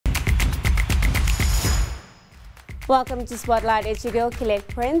Welcome to Spotlight. It's your girl Colette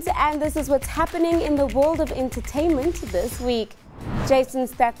Prince, and this is what's happening in the world of entertainment this week. Jason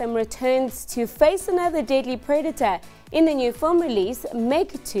Statham returns to face another deadly predator in the new film release,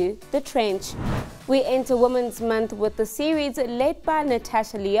 Make 2: The Trench. We enter Women's Month with the series led by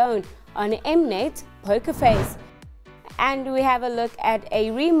Natasha Lyonne on Mnet, Poker Face. And we have a look at a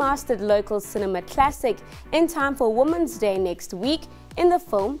remastered local cinema classic in time for Women's Day next week in the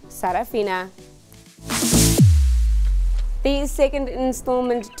film Sarafina. The second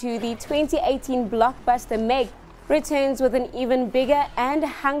installment to the 2018 blockbuster Meg returns with an even bigger and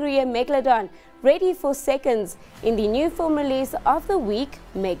hungrier megalodon ready for seconds in the new film release of the week,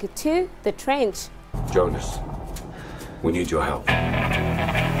 Meg 2: The Trench. Jonas, we need your help.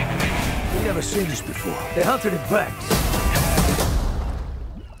 We've never seen this before. They hunted it back.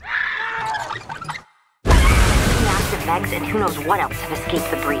 Massive Megs and who knows what else have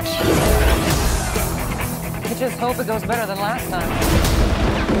escaped the breach. I just hope it goes better than last time.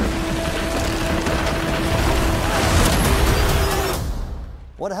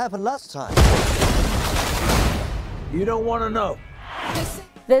 What happened last time? You don't want to know.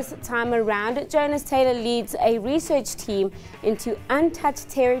 This time around, Jonas Taylor leads a research team into untouched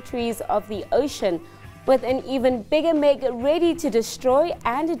territories of the ocean, with an even bigger Meg ready to destroy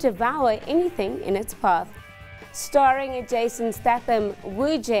and devour anything in its path. Starring Jason Statham,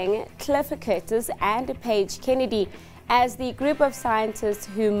 Wu Jing, Cliff Curtis and Paige Kennedy as the group of scientists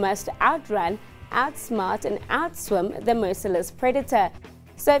who must outrun, outsmart and outswim the merciless predator.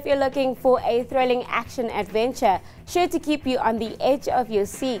 So if you're looking for a thrilling action adventure sure to keep you on the edge of your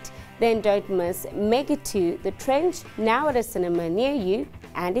seat, then don't miss Meg 2: The Trench, now at a cinema near you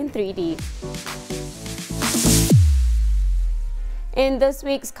and in 3D. In this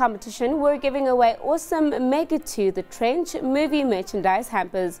week's competition, we're giving away awesome Meg 2: The Trench movie merchandise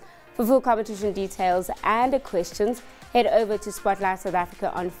hampers. For full competition details and questions, head over to Spotlight South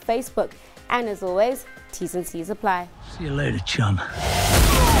Africa on Facebook. And as always, T's and C's apply. See you later, chum.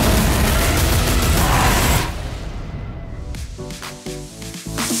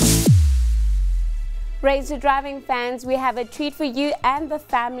 Razor driving fans, we have a treat for you and the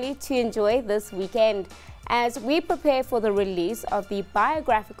family to enjoy this weekend as we prepare for the release of the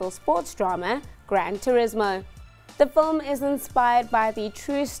biographical sports drama Gran Turismo. The film is inspired by the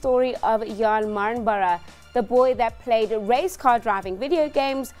true story of Jan Marnborough, the boy that played race car driving video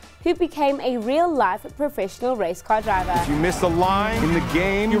games who became a real-life professional race car driver. If you miss a line in the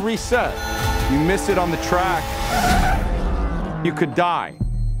game, you reset. You miss it on the track, you could die.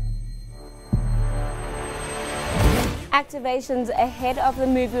 Activations ahead of the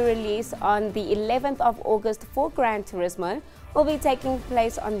movie release on the 11th of August for Gran Turismo will be taking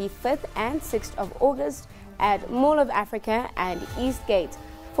place on the 5th and 6th of August at Mall of Africa and Eastgate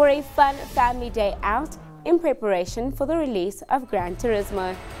for a fun family day out in preparation for the release of Gran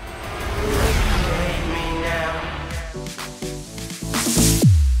Turismo.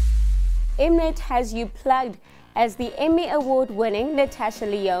 Mnet has you plugged as the Emmy Award-winning Natasha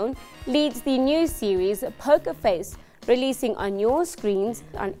Lyonne leads the new series Poker Face, releasing on your screens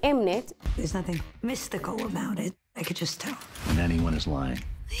on Mnet. There's nothing mystical about it. I could just tell. When anyone is lying.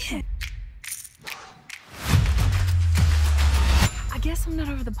 Yeah. I guess I'm not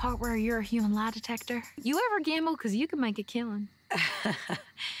over the part where you're a human lie detector. You ever gamble? Because you can make a killing.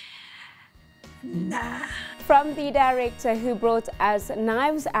 Nah. From the director who brought us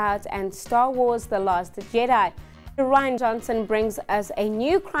Knives Out and Star Wars: The Last Jedi, Rian Johnson brings us a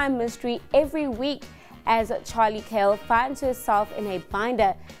new crime mystery every week as Charlie Cale finds herself in a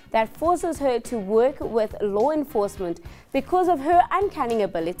binder that forces her to work with law enforcement because of her uncanny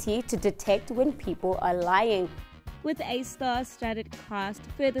ability to detect when people are lying. With a star-studded cast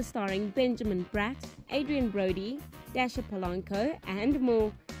further starring Benjamin Bratt, Adrian Brody, Dasha Polanco and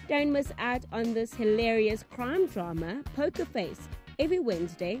more. Don't miss out on this hilarious crime drama, Poker Face, every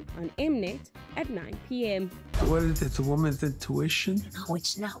Wednesday on Mnet at 9 p.m. What is it? It's a woman's intuition? No,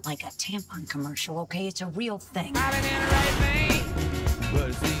 it's not like a tampon commercial, okay? It's a real thing.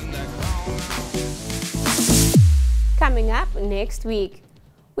 Coming up next week,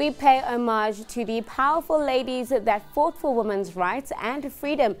 we pay homage to the powerful ladies that fought for women's rights and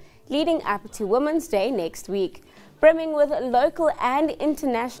freedom leading up to Women's Day next week. Brimming with local and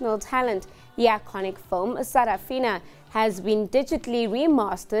international talent, the iconic film Sarafina has been digitally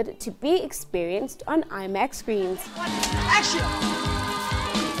remastered to be experienced on IMAX screens. Action!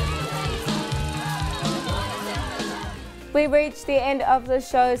 We've reached the end of the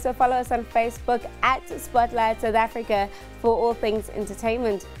show, so follow us on Facebook at Spotlight South Africa for all things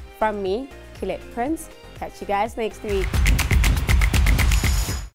entertainment. From me, Colette Prince. Catch you guys next week.